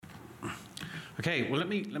Okay, well, let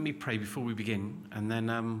me pray before we begin, and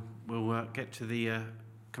then we'll get to the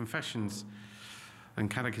confessions and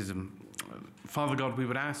catechism. Father God, we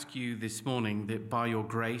would ask you this morning that by your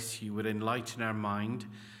grace you would enlighten our mind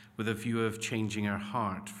with a view of changing our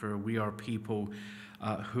heart, for we are people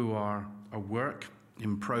who are a work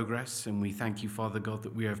in progress, and we thank you, Father God,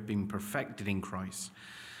 that we have been perfected in Christ.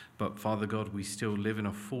 But Father God, we still live in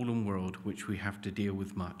a fallen world which we have to deal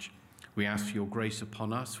with much. We ask for your grace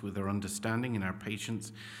upon us with our understanding and our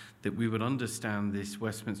patience, that we would understand this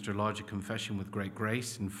Westminster Larger Confession with great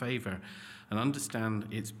grace and favour and understand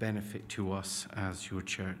its benefit to us as your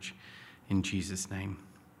church. In Jesus' name,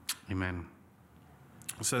 amen.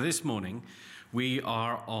 So this morning we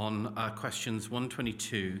are on questions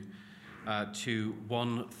 122 to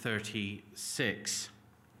 136.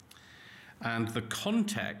 And the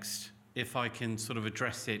context, if I can sort of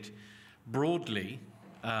address it broadly,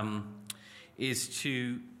 is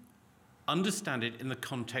to understand it in the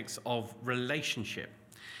context of relationship.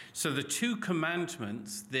 So the two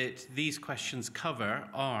commandments that these questions cover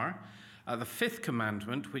are the fifth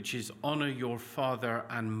commandment, which is honor your father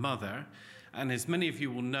and mother. And as many of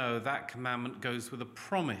you will know, that commandment goes with a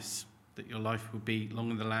promise that your life will be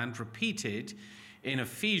long in the land, repeated in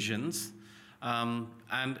Ephesians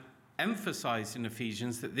and emphasized in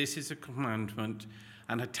Ephesians that this is a commandment,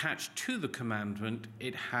 and attached to the commandment,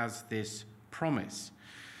 it has this promise.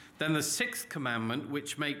 Then the sixth commandment,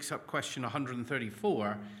 which makes up question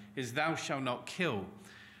 134, is thou shalt not kill.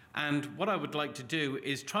 And what I would like to do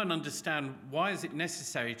is try and understand why is it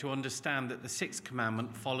necessary to understand that the sixth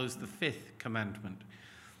commandment follows the fifth commandment.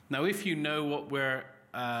 Now, if you know what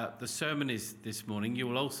the sermon is this morning, you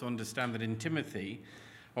will also understand that in Timothy,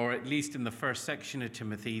 or at least in the first section of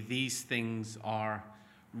Timothy, these things are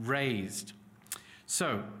raised.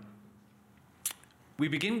 So, we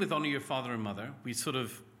begin with honor your father and mother. We sort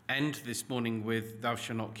of end this morning with thou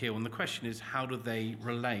shalt not kill. And the question is, how do they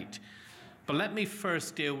relate? But let me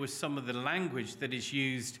first deal with some of the language that is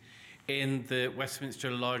used in the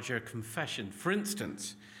Westminster Larger Confession. For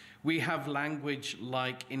instance, we have language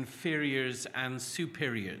like inferiors and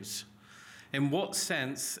superiors. In what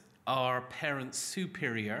sense are parents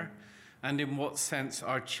superior, and in what sense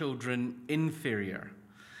are children inferior?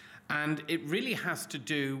 And it really has to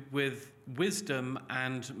do with wisdom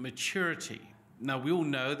and maturity. Now, we all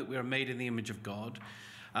know that we are made in the image of God.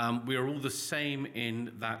 We are all the same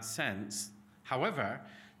in that sense. However,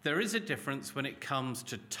 there is a difference when it comes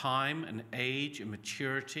to time and age and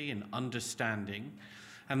maturity and understanding.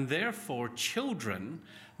 And therefore, children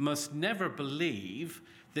must never believe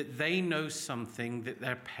that they know something that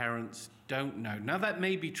their parents don't know. Now, that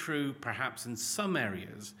may be true perhaps in some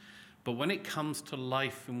areas, but when it comes to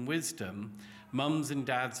life and wisdom, mums and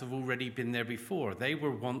dads have already been there before. They were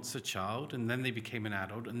once a child, and then they became an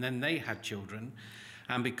adult, and then they had children.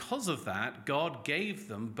 And because of that, God gave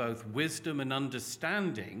them both wisdom and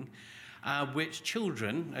understanding, which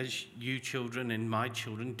children, as you children and my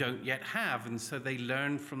children, don't yet have. And so they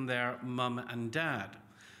learn from their mum and dad.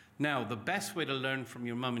 Now, the best way to learn from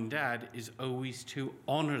your mum and dad is always to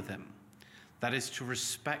honor them. That is to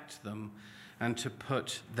respect them and to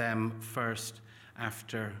put them first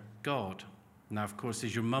after God. Now, of course,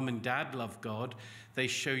 as your mum and dad love God, they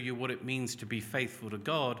show you what it means to be faithful to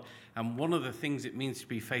God. And one of the things it means to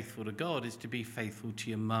be faithful to God is to be faithful to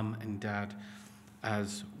your mum and dad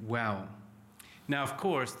as well. Now, of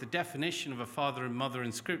course, the definition of a father and mother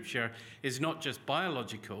in Scripture is not just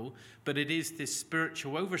biological, but it is this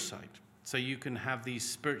spiritual oversight. So you can have these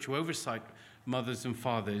spiritual oversight mothers and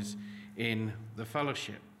fathers in the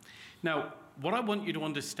fellowship. Now, what I want you to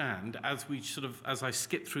understand as I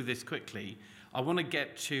skip through this quickly, I want to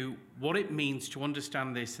get to what it means to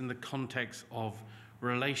understand this in the context of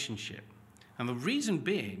relationship. And the reason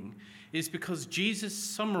being is because Jesus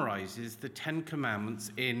summarizes the Ten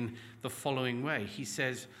Commandments in the following way. He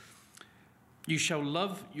says, you shall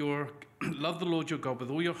love the Lord your God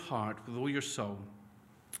with all your heart, with all your soul,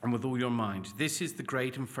 and with all your mind. This is the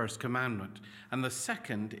great and first commandment. And the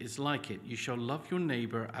second is like it. You shall love your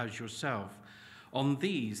neighbor as yourself. On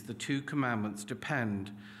these, the two commandments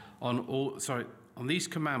depend on all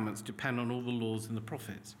the laws and the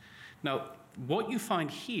prophets. Now, what you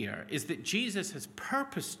find here is that Jesus has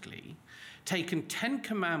purposely taken 10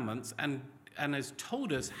 commandments and has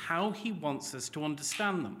told us how he wants us to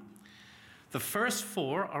understand them. The first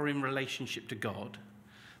 4 are in relationship to God.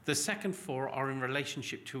 The second 4 are in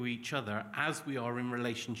relationship to each other as we are in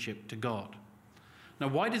relationship to God. Now,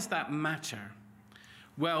 why does that matter?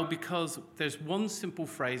 Well, because there's one simple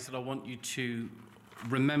phrase that I want you to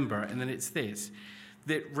remember, and then it's this,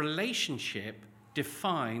 that relationship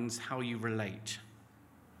defines how you relate.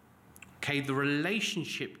 Okay, Okay, the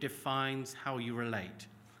relationship defines how you relate.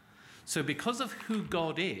 So because of who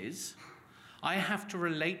God is, I have to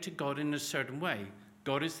relate to God in a certain way.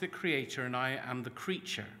 God is the creator and I am the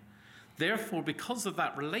creature. Therefore, because of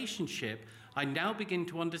that relationship, I now begin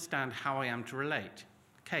to understand how I am to relate.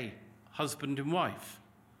 Okay, husband and wife.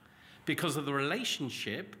 Because of the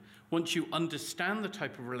relationship, once you understand the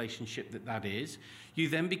type of relationship that is, you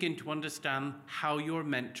then begin to understand how you're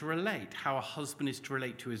meant to relate, how a husband is to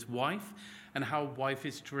relate to his wife and how a wife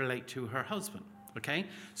is to relate to her husband. Okay?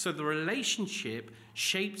 So the relationship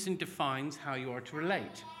shapes and defines how you are to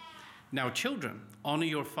relate. Now, children, honor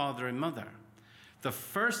your father and mother. The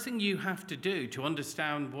first thing you have to do to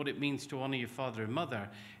understand what it means to honor your father and mother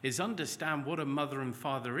is understand what a mother and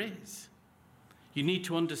father is. You need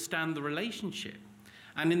to understand the relationship.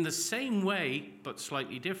 And in the same way, but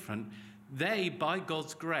slightly different, they, by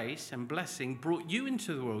God's grace and blessing, brought you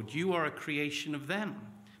into the world. You are a creation of them.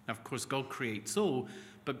 Now, of course, God creates all,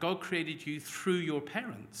 but God created you through your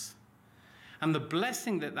parents. And the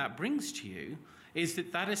blessing that brings to you is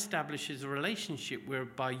that establishes a relationship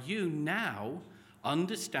whereby you now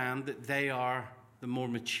understand that they are the more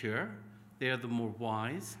mature, they are the more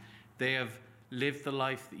wise, they have lived the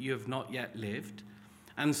life that you have not yet lived.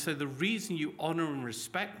 And so the reason you honor and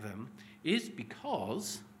respect them is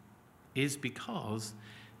because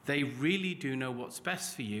they really do know what's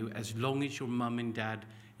best for you as long as your mum and dad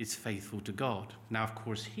is faithful to God. Now, of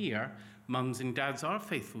course, here, mums and dads are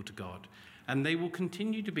faithful to God, and they will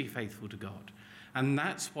continue to be faithful to God. And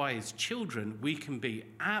that's why, as children, we can be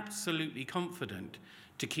absolutely confident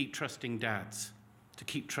to keep trusting dads, to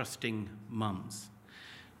keep trusting mums.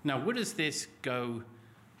 Now, where does this go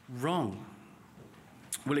wrong?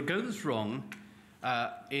 Well, it goes wrong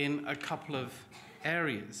in a couple of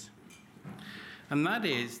areas. And that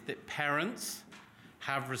is that parents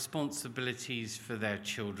have responsibilities for their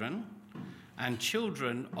children, and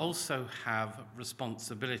children also have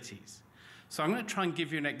responsibilities. So I'm going to try and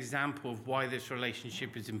give you an example of why this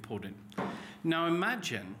relationship is important. Now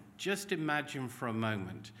just imagine for a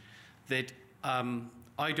moment that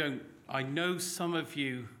I know some of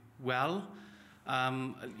you well,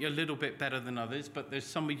 a little bit better than others, but there's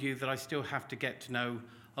some of you that I still have to get to know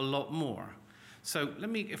a lot more. So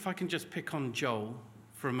if I can just pick on Joel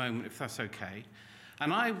for a moment, if that's okay.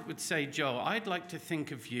 And I would say, Joel, I'd like to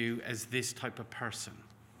think of you as this type of person.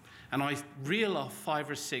 And I reel off 5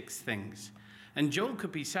 or 6 things. And Joel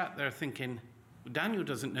could be sat there thinking, Daniel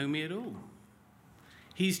doesn't know me at all.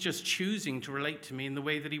 He's just choosing to relate to me in the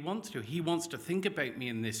way that he wants to. He wants to think about me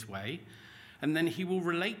in this way, and then he will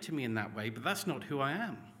relate to me in that way, but that's not who I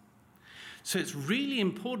am. So it's really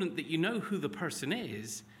important that you know who the person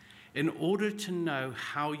is in order to know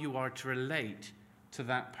how you are to relate to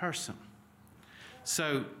that person.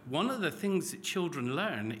 So one of the things that children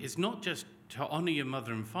learn is not just to honor your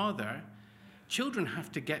mother and father. Children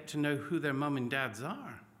have to get to know who their mum and dads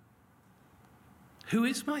are. Who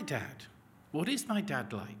is my dad? What is my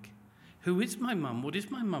dad like? Who is my mum? What is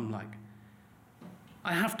my mum like?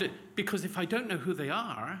 I have to, because if I don't know who they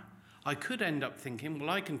are, I could end up thinking, well,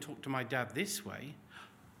 I can talk to my dad this way.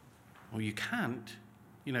 Or you can't,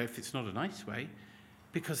 if it's not a nice way,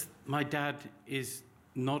 because my dad is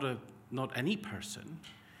not any person.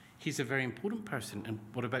 He's a very important person. And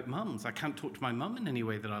what about mums? I can't talk to my mum in any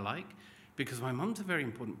way that I like, because my mum's a very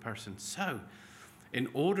important person. So in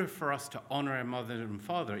order for us to honor our mother and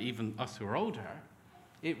father, even us who are older,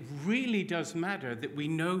 it really does matter that we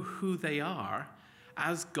know who they are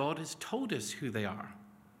as God has told us who they are.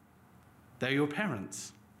 They're your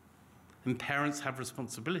parents. And parents have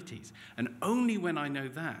responsibilities. And only when I know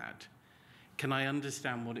that can I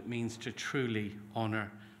understand what it means to truly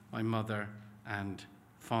honor my mother and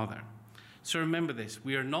father. So remember this,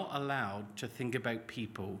 we are not allowed to think about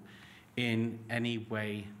people in any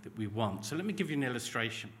way that we want. So let me give you an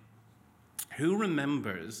illustration. Who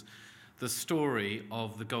remembers the story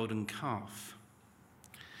of the golden calf?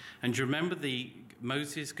 And you remember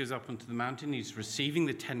Moses goes up onto the mountain, he's receiving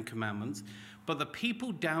the 10 commandments, but the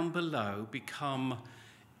people down below become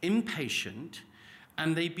impatient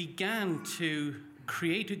and they began to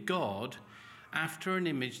create a god after an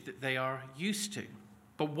image that they are used to.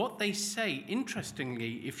 But what they say,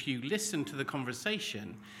 interestingly, if you listen to the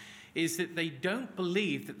conversation, is that they don't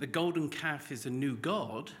believe that the golden calf is a new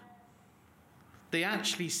god. They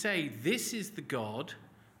actually say, this is the God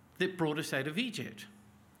that brought us out of Egypt.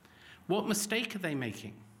 What mistake are they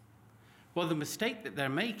making? Well, the mistake that they're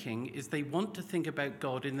making is they want to think about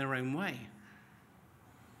God in their own way.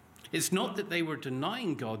 It's not that they were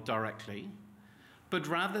denying God directly, but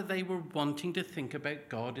rather they were wanting to think about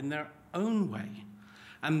God in their own way.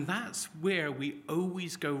 And that's where we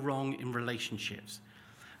always go wrong in relationships.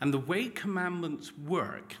 And the way commandments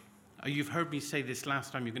work, you've heard me say this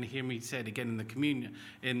last time, you're going to hear me say it again in the communion,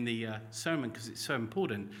 in the sermon, because it's so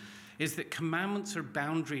important, is that commandments are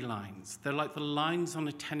boundary lines. They're like the lines on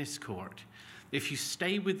a tennis court. If you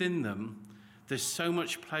stay within them, there's so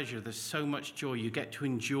much pleasure, there's so much joy, you get to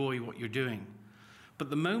enjoy what you're doing. But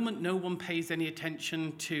the moment no one pays any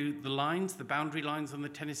attention to the lines, the boundary lines on the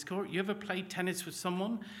tennis court, you ever played tennis with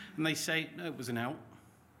someone and they say, no, it was an out?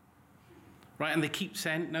 Right, and they keep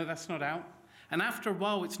saying, no, that's not out. And after a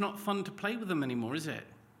while, it's not fun to play with them anymore, is it?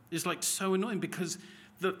 It's like so annoying because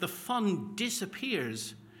the fun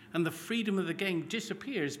disappears and the freedom of the game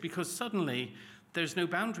disappears because suddenly there's no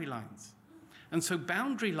boundary lines. And so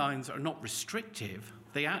boundary lines are not restrictive.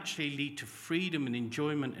 They actually lead to freedom and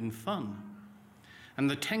enjoyment and fun. And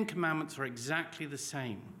the Ten Commandments are exactly the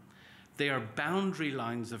same. They are boundary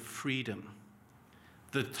lines of freedom,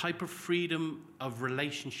 the type of freedom of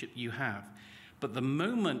relationship you have. But the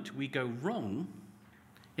moment we go wrong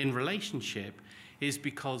in relationship is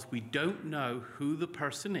because we don't know who the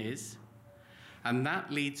person is, and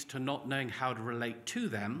that leads to not knowing how to relate to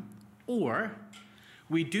them, or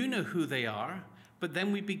we do know who they are, but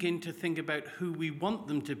then we begin to think about who we want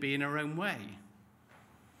them to be in our own way.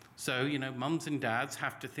 So, mums and dads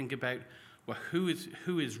have to think about, well, who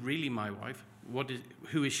is really my wife?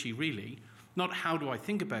 Who is she really? Not how do I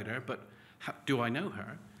think about her, but do I know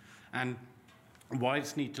her? And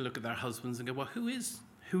wives need to look at their husbands and go, well, who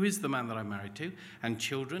is the man that I'm married to? And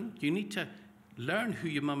children, you need to learn who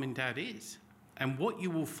your mum and dad is. And what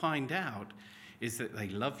you will find out is that they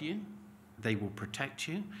love you, they will protect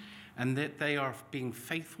you, and that they are being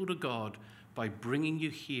faithful to God by bringing you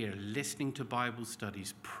here, listening to Bible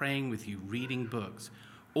studies, praying with you, reading books.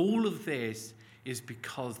 All of this is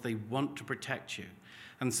because they want to protect you.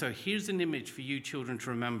 And so here's an image for you children to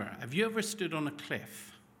remember. Have you ever stood on a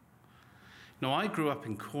cliff? Now, I grew up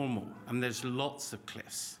in Cornwall, and there's lots of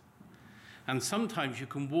cliffs. And sometimes you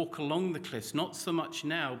can walk along the cliffs, not so much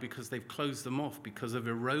now because they've closed them off because of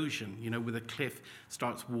erosion, where the cliff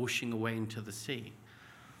starts washing away into the sea.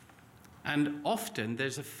 And often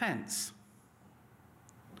there's a fence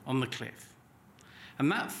on the cliff.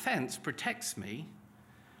 And that fence protects me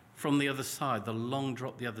from the other side, the long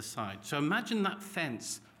drop the other side. So imagine that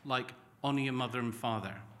fence like honor your mother and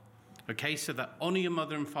father. Okay, so that honor your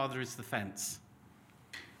mother and father is the fence.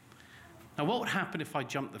 Now, what would happen if I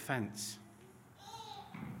jumped the fence?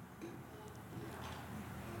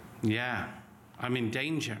 Yeah, I'm in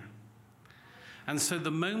danger. And so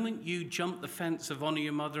the moment you jump the fence of honor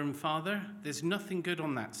your mother and father, there's nothing good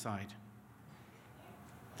on that side.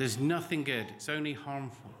 There's nothing good. It's only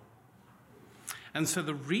harmful. And so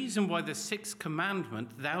the reason why the sixth commandment,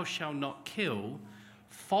 thou shalt not kill,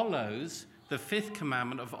 follows the fifth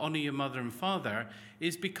commandment of honor your mother and father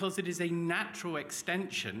is because it is a natural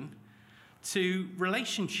extension to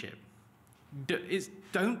relationship.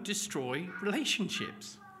 Don't destroy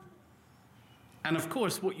relationships. And of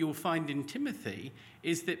course, what you'll find in Timothy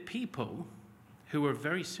is that people who were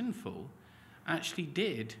very sinful actually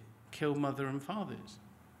did kill mother and fathers.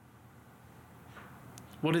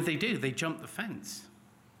 What did they do? They jumped the fence.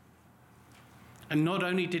 And not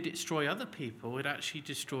only did it destroy other people, it actually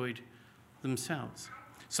destroyed themselves.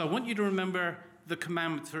 So I want you to remember the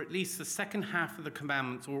commandments, or at least the second half of the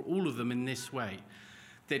commandments, or all of them in this way,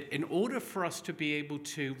 that in order for us to be able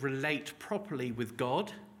to relate properly with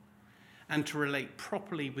God and to relate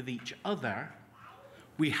properly with each other,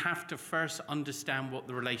 we have to first understand what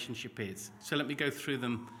the relationship is. So let me go through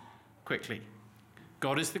them quickly.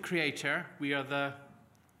 God is the creator. We are the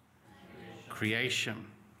creation.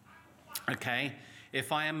 Okay?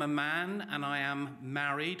 If I am a man and I am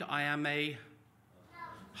married, I am a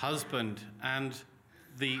husband. And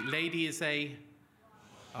the lady is a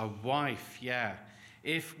wife, yeah.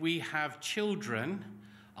 If we have children,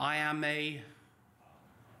 I am a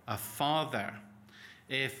father.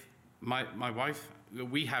 If my wife,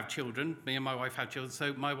 we have children, me and my wife have children,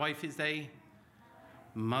 so my wife is a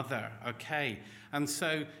mother, okay. And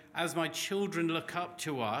so as my children look up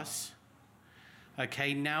to us,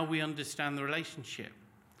 okay, now we understand the relationship.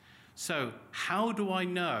 So how do I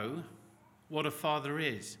know what a father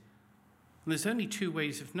is? And there's only two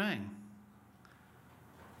ways of knowing.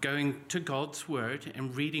 Going to God's word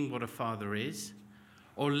and reading what a father is,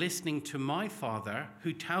 or listening to my father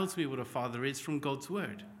who tells me what a father is from God's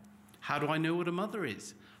word. How do I know what a mother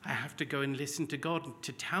is? I have to go and listen to God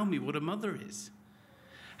to tell me what a mother is.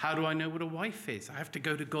 How do I know what a wife is? I have to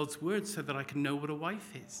go to God's word so that I can know what a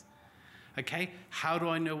wife is. Okay? How do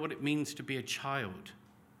I know what it means to be a child?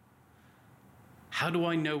 How do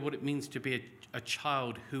I know what it means to be a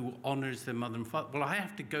child who honors their mother and father? Well, I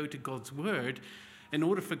have to go to God's word in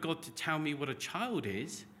order for God to tell me what a child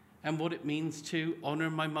is and what it means to honor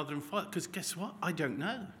my mother and father. Because guess what? I don't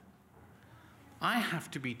know. I have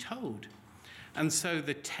to be told. And so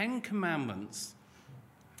the 10 Commandments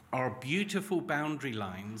are beautiful boundary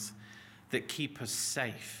lines that keep us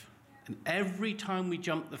safe. And every time we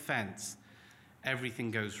jump the fence, everything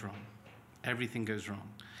goes wrong. Everything goes wrong.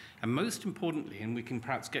 And most importantly, and we can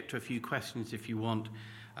perhaps get to a few questions if you want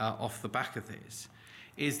off the back of this,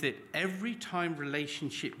 is that every time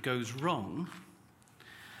relationship goes wrong,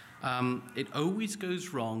 it always goes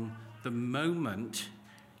wrong the moment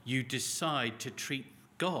you decide to treat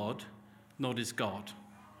God not as God,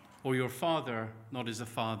 or your father not as a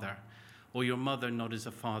father, or your mother not as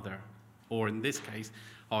a father, or in this case,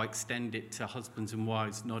 I'll extend it to husbands and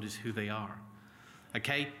wives not as who they are.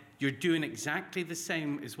 Okay? You're doing exactly the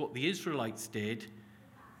same as what the Israelites did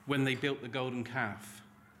when they built the golden calf.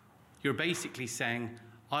 You're basically saying,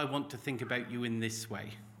 I want to think about you in this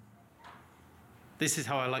way. This is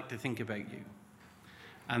how I like to think about you.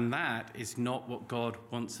 And that is not what God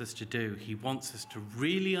wants us to do. He wants us to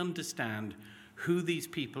really understand who these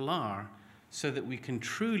people are so that we can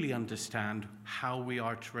truly understand how we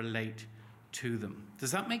are to relate to them.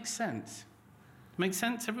 Does that make sense? Make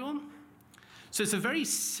sense, everyone? So it's a very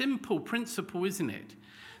simple principle, isn't it?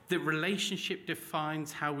 That relationship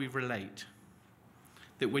defines how we relate.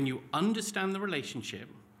 That when you understand the relationship,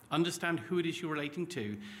 understand who it is you're relating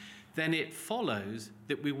to, then it follows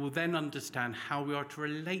that we will then understand how we are to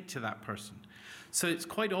relate to that person. So it's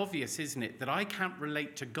quite obvious, isn't it, that I can't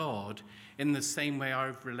relate to God in the same way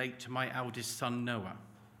I relate to my eldest son, Noah.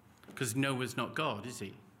 Because Noah's not God, is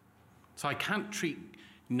he? So I can't treat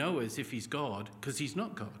Noah as if he's God, because he's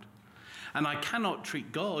not God. And I cannot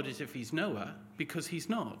treat God as if he's Noah, because he's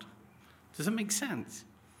not. Does that make sense?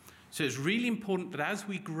 So it's really important that as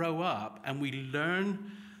we grow up and we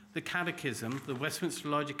learn the catechism, the Westminster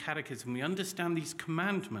Larger Catechism, we understand these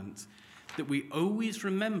commandments, that we always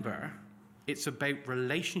remember it's about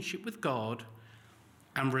relationship with God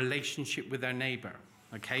and relationship with our neighbor.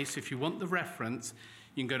 Okay, so if you want the reference,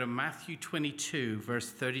 you can go to Matthew 22, verse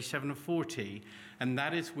 37 and 40, and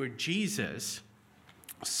that is where Jesus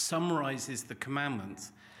summarizes the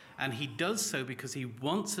commandments. And he does so because he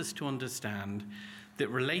wants us to understand that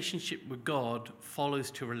relationship with God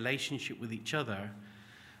follows to relationship with each other.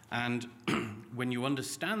 And when you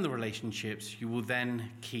understand the relationships, you will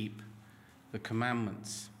then keep the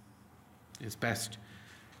commandments as best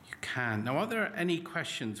you can. Now, are there any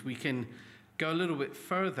questions? We can go a little bit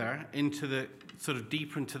further into the sort of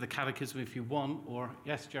deeper into the catechism if you want, or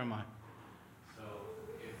yes, Jeremiah. So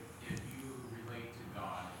if you relate to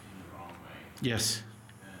God in the wrong way, Yes.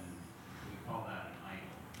 then we call that an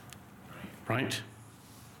idol, right? Right.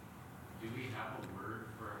 Do we have a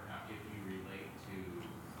word for how, if you relate to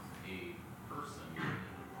a person in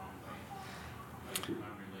the wrong way? Like if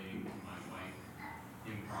I'm relating to my wife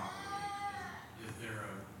improperly, is there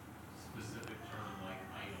a specific term like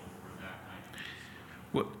idol for that kind of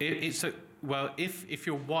situation? Well, if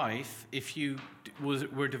your wife, if you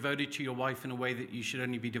were devoted to your wife in a way that you should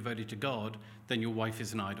only be devoted to God, then your wife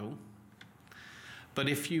is an idol. But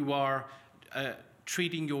if you are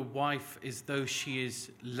treating your wife as though she is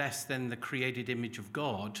less than the created image of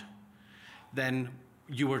God, then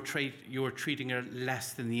you are treating her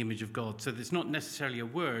less than the image of God. So there's not necessarily a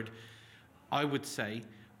word, I would say,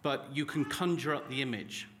 but you can conjure up the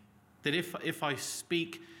image. That if I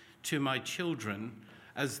speak to my children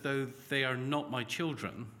as though they are not my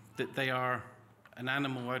children, that they are an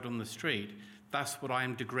animal out on the street, that's what I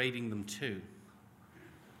am degrading them to.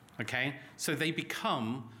 Okay? So they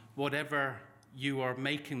become whatever you are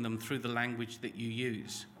making them through the language that you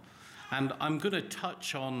use. And I'm going to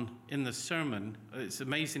touch on, in the sermon, it's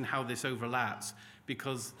amazing how this overlaps,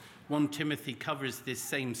 because 1 Timothy covers this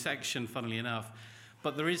same section, funnily enough,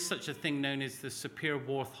 but there is such a thing known as the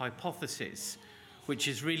Sapir-Whorf hypothesis, which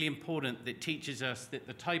is really important, that teaches us that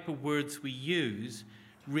the type of words we use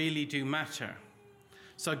really do matter.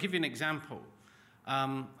 So I'll give you an example.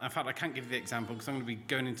 In fact, I can't give you the example because I'm going to be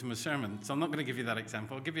going into my sermon, so I'm not going to give you that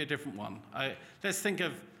example. I'll give you a different one. Let's think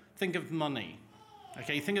of money.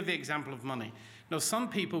 Okay, think of the example of money. Now, some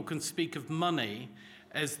people can speak of money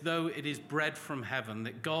as though it is bread from heaven,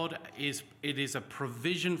 that it is a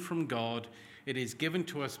provision from God, it is given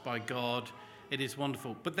to us by God, it is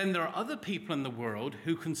wonderful. But then there are other people in the world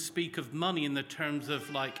who can speak of money in the terms of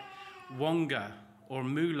like wonga or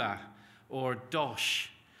moolah or dosh,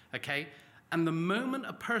 okay? And the moment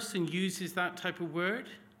a person uses that type of word,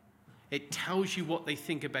 it tells you what they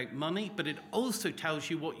think about money, but it also tells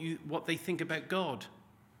you what they think about God.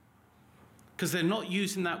 Because they're not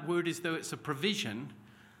using that word as though it's a provision.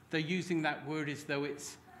 They're using that word as though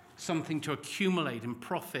it's something to accumulate and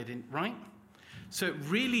profit in, right? So it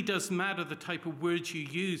really does matter the type of words you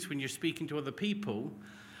use when you're speaking to other people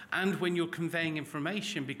and when you're conveying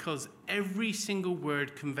information, because every single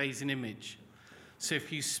word conveys an image. So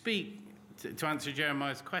if you speak, to answer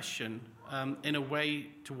Jeremiah's question, in a way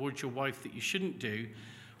towards your wife that you shouldn't do,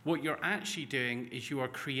 what you're actually doing is you are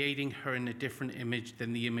creating her in a different image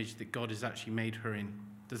than the image that God has actually made her in.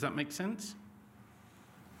 Does that make sense?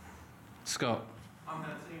 Scott. On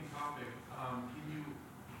that same topic, can you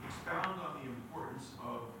expound on the importance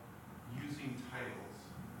of using titles?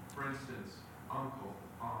 For instance, uncle,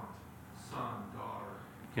 aunt, son, daughter,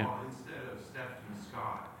 Yeah. instead of Stephanie,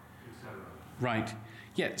 Scott, etc. Right.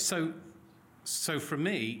 Yeah. So for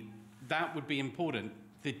me, that would be important.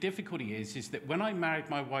 The difficulty is that when I married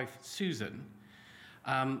my wife, Susan,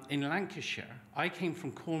 in Lancashire, I came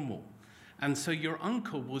from Cornwall. And so your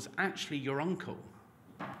uncle was actually your uncle.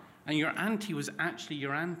 And your auntie was actually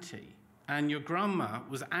your auntie. And your grandma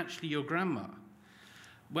was actually your grandma.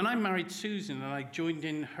 When I married Susan and I joined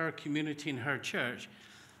in her community in her church,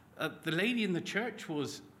 the lady in the church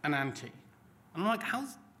was an auntie. And I'm like,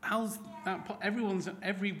 how's that?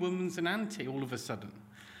 Every woman's an auntie all of a sudden.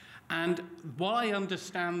 And while I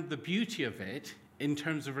understand the beauty of it in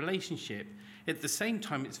terms of relationship, at the same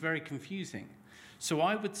time, it's very confusing. So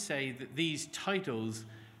I would say that these titles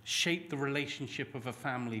shape the relationship of a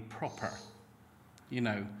family proper. You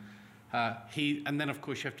know, and then of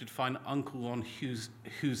course you have to define uncle on whose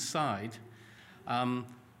side.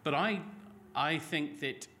 But I think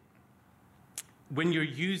that when you're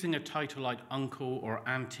using a title like uncle or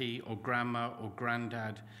auntie or grandma or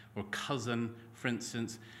granddad or cousin, for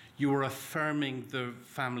instance, you are affirming the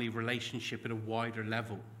family relationship at a wider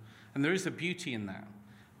level. And there is a beauty in that.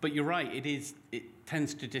 But you're right, it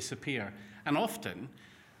tends to disappear. And often,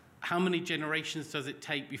 how many generations does it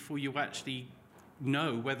take before you actually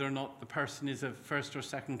know whether or not the person is a first or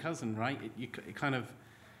second cousin, right? It kind of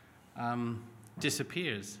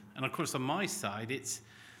disappears. And of course, on my side, it's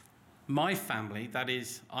my family. That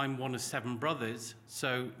is, I'm one of 7 brothers.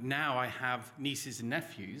 So now I have nieces and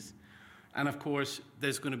nephews. And of course,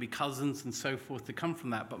 there's going to be cousins and so forth to come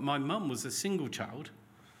from that. But my mum was a single child.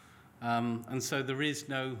 And so there is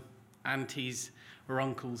no aunties or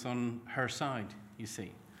uncles on her side, you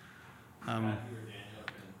see. Daniel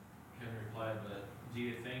can reply, but do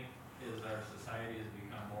you think as our society has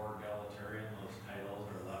become more egalitarian, those titles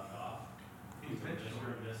are left off? Mr.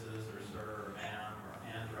 or Mrs. or Sir or Ma'am or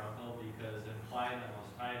Aunt or Uncle, because implied in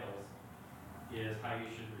those titles is how you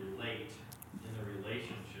should relate in the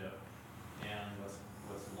relationship, and what's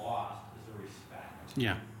lost is the respect.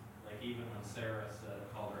 Yeah. Like even when Sarah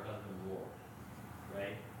called her husband Lord,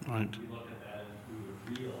 right? Right. We look at that and we would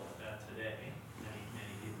reel at that today.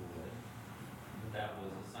 Many people would. That was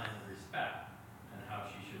a sign of respect and how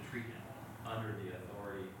she should treat him under the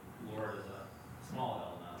authority. Lord is a small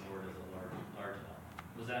L, not Lord is a large L.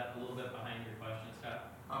 Was that a little bit behind your question,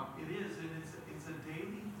 Scott? It is, and it's a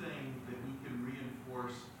daily thing that we can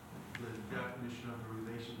reinforce the definition of the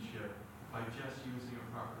relationship by just using a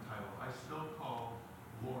proper title. I still call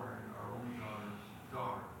Lauren, our only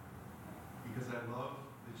daughter, because I love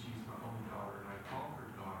that she's my only daughter, and I call her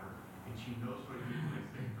daughter, and she knows what it means when I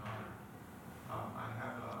say daughter. I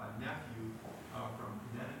have a nephew from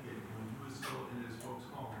Connecticut, and when he was still in his folks'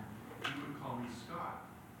 home, he would call me Scott.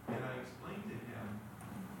 And I explained to him,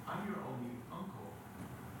 I'm your only uncle.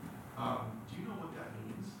 Do you know what that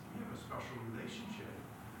means? We have a special relationship.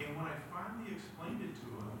 And when I finally explained it to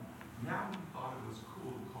him, now he thought it was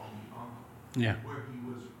cool to call me uncle. Yeah. Where he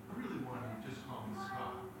was really wanting to just call me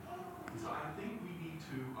Scott. So I think we need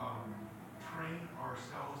to train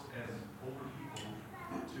ourselves as older people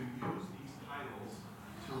to use these titles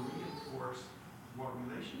to reinforce what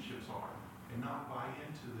relationships are and not buy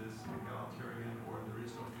into this egalitarian or there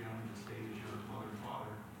is no family to stay as your mother and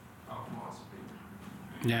father philosophy.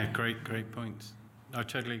 Yeah, great points. I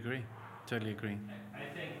totally agree. I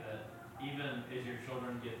think that even as your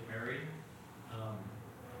children get married, and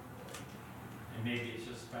maybe it's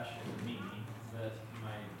just special to me that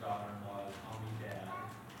my daughter-in-law call me dad,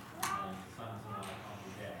 and sons-in-law call me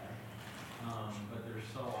dad. But there's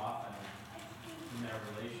so often in that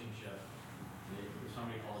relationship, that if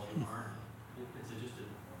somebody calls you Arnold,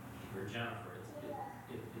 or Jennifer,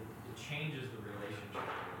 it changes the relationship a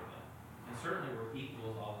little bit. And certainly we're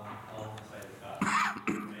equals all on the side of God,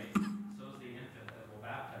 right? So is the infant that we'll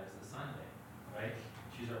baptize this Sunday, right?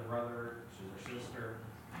 She's our brother, she's our sister,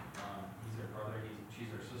 he's our brother, she's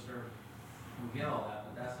our sister. We get all that,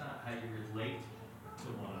 but that's not how you relate to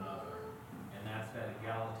one another. And that's that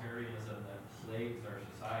egalitarianism that plagues our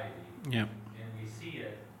society. Yeah. And we see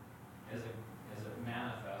it as it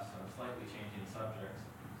manifests on slightly changing subjects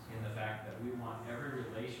in the fact that we want every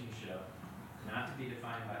relationship not to be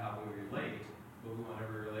defined by how we relate, but we want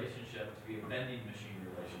every relationship to be a vending machine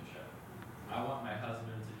relationship. I want my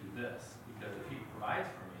husband to do this because if he provides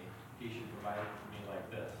for me, he should provide for me like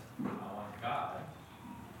this. I want God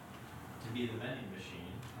to be the vending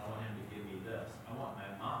machine. I want him to give me this. I want my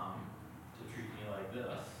mom to treat me like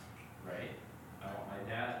this, right? I want my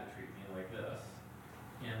dad to treat me like this.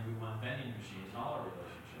 And we want vending machines in all our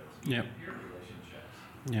relationships, even Yep. peer relationships.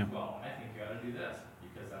 Yeah. Well, I think you ought to do this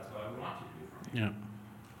because that's what I would want you to do for me. Yeah.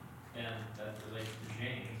 And that relates to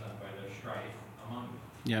James on why there's strife among you,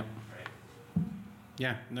 Yeah. right?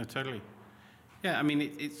 Yeah. No, totally. Yeah. I mean,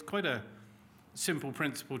 it's quite a simple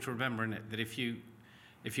principle to remember, isn't it? That if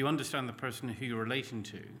you understand the person who you're relating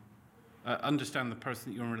to, understand the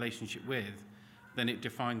person that you're in a relationship with, then it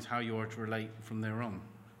defines how you are to relate from there on,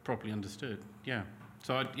 properly understood. Yeah.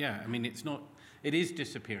 So, I mean, it is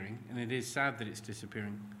disappearing, and it is sad that it's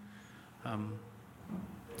disappearing.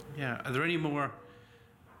 Yeah. Are there any more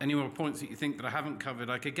points that you think that I haven't covered?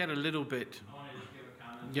 I could get a little bit. I want to just give a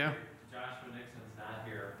comment. Yeah. Joshua Nixon's not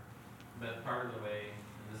here, but part of the way,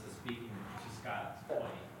 and this is speaking to Scott's point,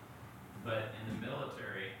 but in the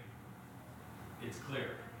military, it's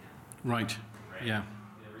clear, Right. right? Yeah.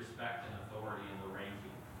 The respect and authority and the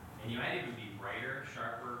ranking. And you might even be brighter,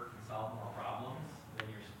 sharper, and solve more problems than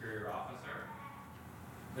your superior officer,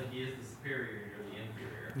 but he is the superior, you're the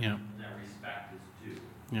inferior. Yeah. And that respect is due.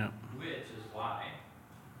 Yeah. Which is why,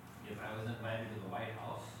 if I was invited to the White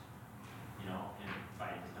House, you know, and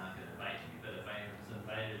Biden's not going to invite me, but if I was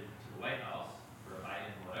invited to the White House for a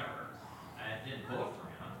Biden whatever, I didn't vote for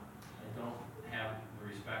him. I don't have the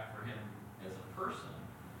respect for him as a person,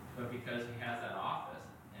 but because he has that office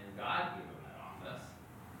and God gave him that office,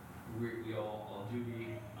 we all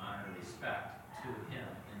duty, honor, and respect to him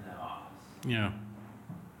in that office. Yeah.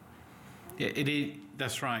 Yeah, it is.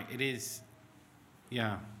 That's right. It is.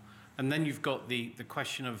 Yeah. And then you've got the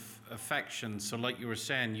question of affection. So like you were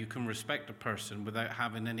saying, you can respect a person without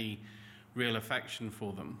having any real affection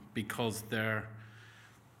for them because they're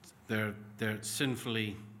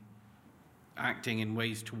sinfully acting in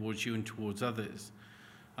ways towards you and towards others.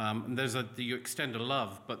 And you extend a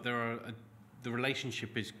love, but the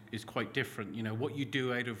relationship is quite different. You know, what you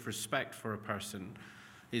do out of respect for a person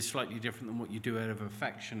is slightly different than what you do out of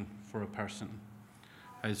affection for a person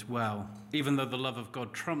as well. Even though the love of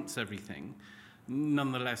God trumps everything,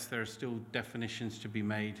 nonetheless, there are still definitions to be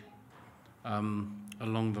made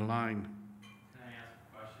along the line. Can I ask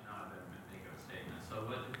a question now that I'm make a statement? So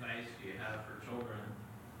what advice do you have for children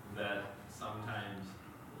that sometimes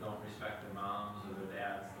don't respect their moms or their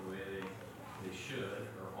dads the way they should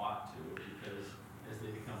or ought to, because as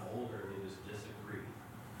they become older, they just disagree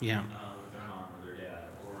Yeah. with their mom or their dad,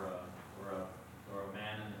 or a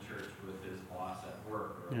man in the church with his boss at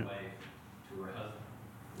work, or Yeah. a wife to her husband?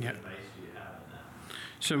 What Yeah. advice do you have in that?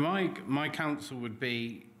 So my counsel would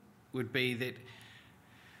be that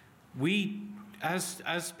we,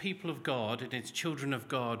 as people of God and as children of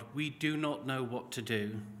God, we do not know what to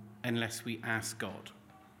do unless we ask God.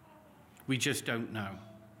 We just don't know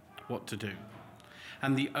what to do.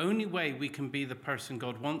 And the only way we can be the person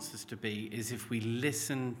God wants us to be is if we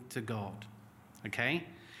listen to God. Okay?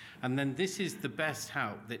 And then this is the best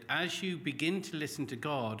help, that as you begin to listen to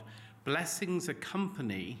God, blessings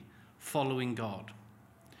accompany following God.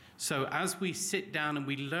 So as we sit down and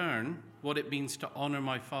we learn what it means to honor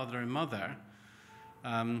my father and mother,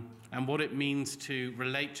 and what it means to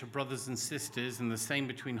relate to brothers and sisters, and the same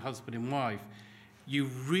between husband and wife, you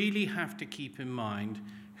really have to keep in mind,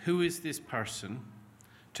 who is this person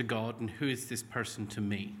to God and who is this person to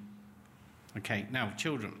me? Okay, now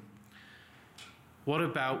children, what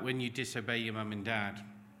about when you disobey your mum and dad?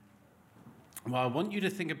 Well, I want you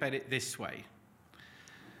to think about it this way.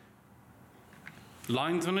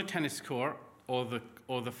 Lines on a tennis court or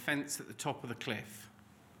the fence at the top of the cliff.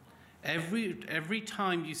 Every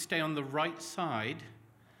time you stay on the right side,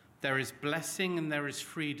 there is blessing and there is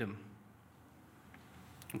freedom.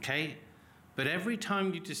 Okay? But every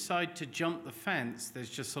time you decide to jump the fence,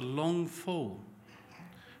 there's just a long fall.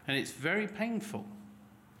 And it's very painful.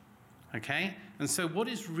 Okay? And so what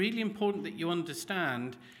is really important that you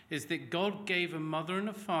understand is that God gave a mother and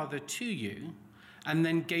a father to you, and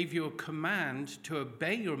then gave you a command to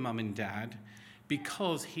obey your mum and dad,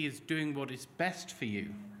 because he is doing what is best for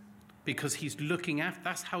you. Because he's looking after,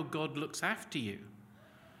 that's how God looks after you.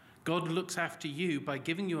 God looks after you by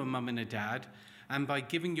giving you a mum and a dad, and by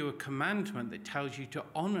giving you a commandment that tells you to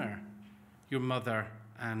honor your mother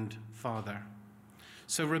and father.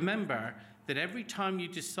 So remember that every time you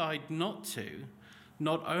decide not to,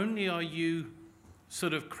 not only are you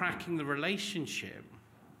sort of cracking the relationship,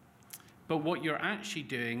 but what you're actually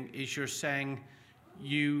doing is you're saying,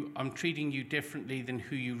 I'm treating you differently than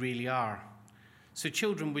who you really are. So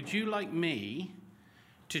children, would you like me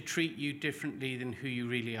to treat you differently than who you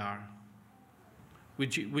really are?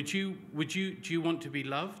 Do you want to be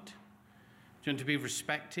loved? Do you want to be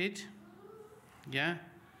respected? Yeah?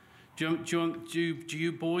 Do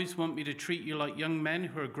you boys want me to treat you like young men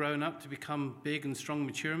who are grown up to become big and strong,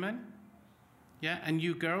 mature men? Yeah? And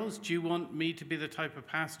you girls, do you want me to be the type of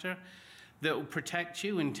pastor that will protect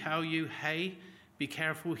you and tell you, hey, be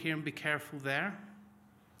careful here and be careful there?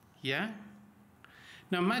 Yeah?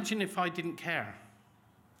 Now imagine if I didn't care.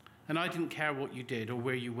 And I didn't care what you did or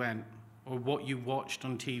where you went or what you watched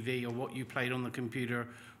on TV or what you played on the computer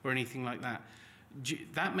or anything like that.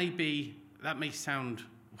 That may sound,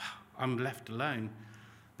 wow, I'm left alone,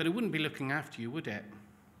 but it wouldn't be looking after you, would it?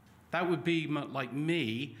 That would be like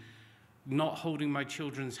me not holding my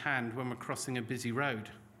children's hand when we're crossing a busy road.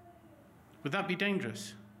 Would that be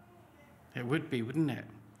dangerous? It would be, wouldn't it?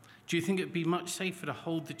 Do you think it'd be much safer to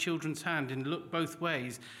hold the children's hand and look both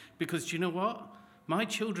ways? Because do you know what? My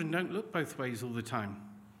children don't look both ways all the time.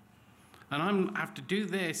 And I have to do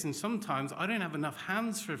this, and sometimes I don't have enough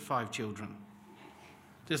hands for 5 children.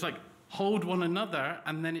 Just like hold one another,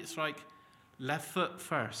 and then it's like left foot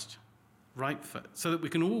first, right foot, so that we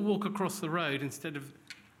can all walk across the road instead of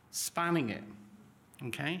spanning it,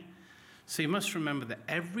 okay? So you must remember that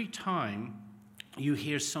every time you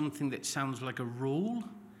hear something that sounds like a rule,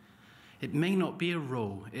 it may not be a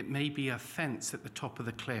rule. It may be a fence at the top of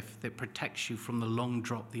the cliff that protects you from the long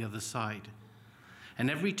drop the other side. And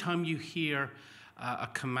every time you hear a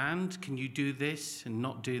command, can you do this and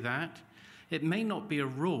not do that? It may not be a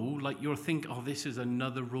rule, like you'll think, oh, this is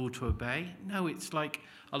another rule to obey. No, it's like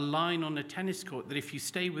a line on a tennis court that if you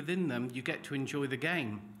stay within them, you get to enjoy the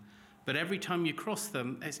game. But every time you cross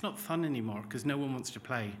them, it's not fun anymore because no one wants to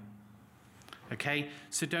play. Okay,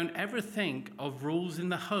 so don't ever think of rules in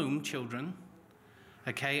the home, children,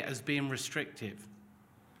 okay, as being restrictive.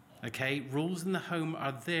 Okay, rules in the home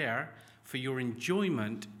are there for your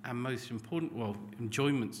enjoyment, and most important, well,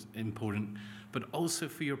 enjoyment's important, but also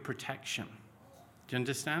for your protection. Do you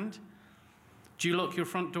understand? Do you lock your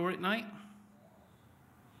front door at night?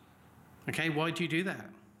 Okay, why do you do that?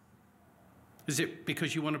 Is it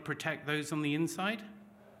because you want to protect those on the inside?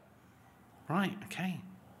 Right, okay.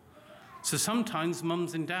 So sometimes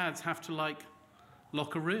mums and dads have to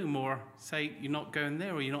lock a room or say you're not going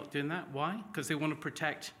there or you're not doing that. Why? Because they want to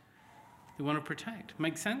protect.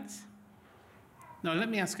 Make sense? Now let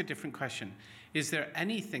me ask a different question. Is there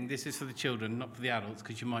anything, this is for the children, not for the adults,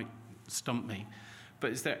 because you might stump me,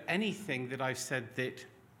 but is there anything that I've said that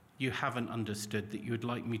you haven't understood that you would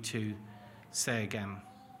like me to say again?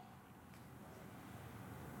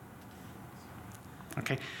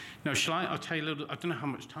 Okay. Now, I'll tell you a little, I don't know how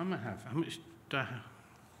much time I have. How much do I have?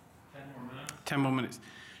 10 more minutes. 10 more minutes.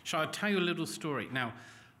 Shall I tell you a little story? Now,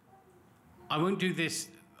 I won't do this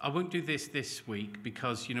this week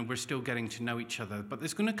because, we're still getting to know each other. But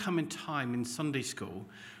there's going to come a time in Sunday school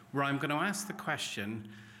where I'm going to ask the question,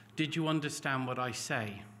 did you understand what I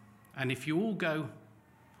say? And if you all go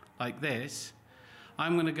like this,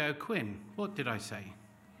 I'm going to go, Quinn, what did I say?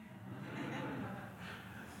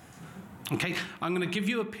 Okay, I'm going to give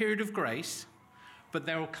you a period of grace, but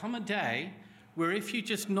there will come a day where if you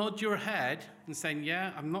just nod your head and saying,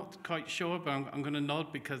 yeah, I'm not quite sure, but I'm going to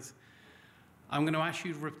nod because I'm going to ask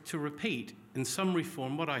you to repeat in summary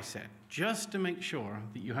form what I said, just to make sure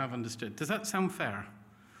that you have understood. Does that sound fair?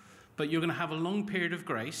 But you're going to have a long period of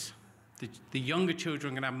grace. The younger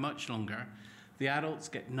children are going to have much longer. The adults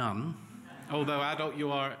get none. Although adult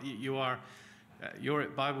you're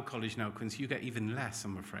at Bible college now, Quinn, so you get even less,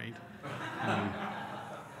 I'm afraid.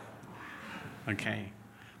 Okay.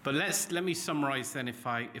 But let me summarize then if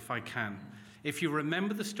I can. If you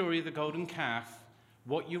remember the story of the golden calf,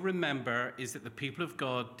 what you remember is that the people of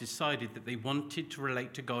God decided that they wanted to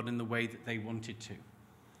relate to God in the way that they wanted to.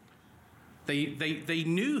 They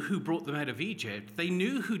knew who brought them out of Egypt. They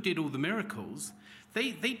knew who did all the miracles.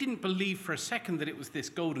 They didn't believe for a second that it was this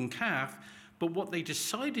golden calf, but what they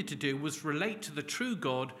decided to do was relate to the true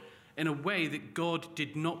God in a way that God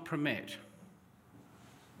did not permit.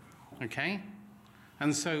 Okay?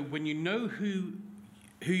 And so when you know who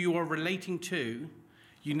you are relating to,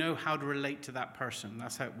 you know how to relate to that person.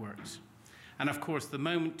 That's how it works. And of course, the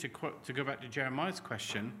moment, to go back to Jeremiah's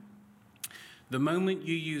question, the moment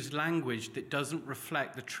you use language that doesn't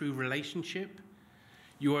reflect the true relationship,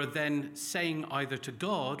 you are then saying either to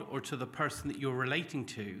God or to the person that you're relating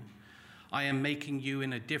to, I am making you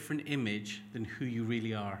in a different image than who you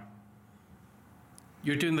really are.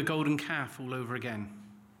 You're doing the golden calf all over again.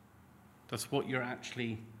 That's what you're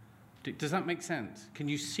actually doing. Does that make sense? Can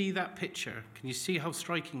you see that picture? Can you see how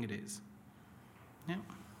striking it is? Yeah.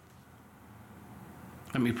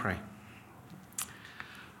 Let me pray.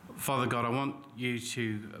 Father God, I want you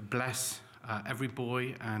to bless every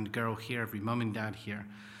boy and girl here, every mum and dad here,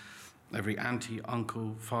 every auntie,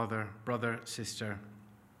 uncle, father, brother, sister,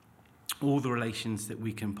 all the relations that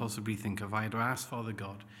we can possibly think of. I do ask, Father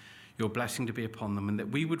God, your blessing to be upon them, and that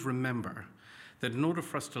we would remember that in order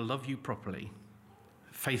for us to love you properly,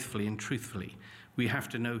 faithfully and truthfully, we have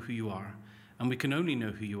to know who you are. And we can only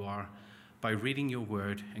know who you are by reading your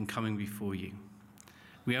word and coming before you.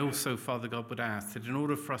 We also, Father God, would ask that in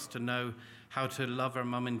order for us to know how to love our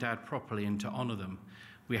mum and dad properly and to honor them,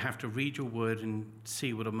 we have to read your word and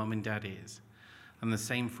see what a mum and dad is. And the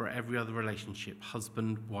same for every other relationship,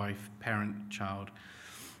 husband, wife, parent, child,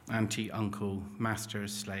 auntie, uncle, master,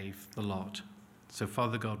 slave, the lot. So,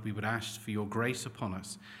 Father God, we would ask for your grace upon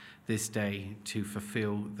us this day to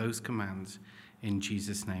fulfill those commands. In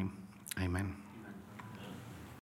Jesus' name, amen.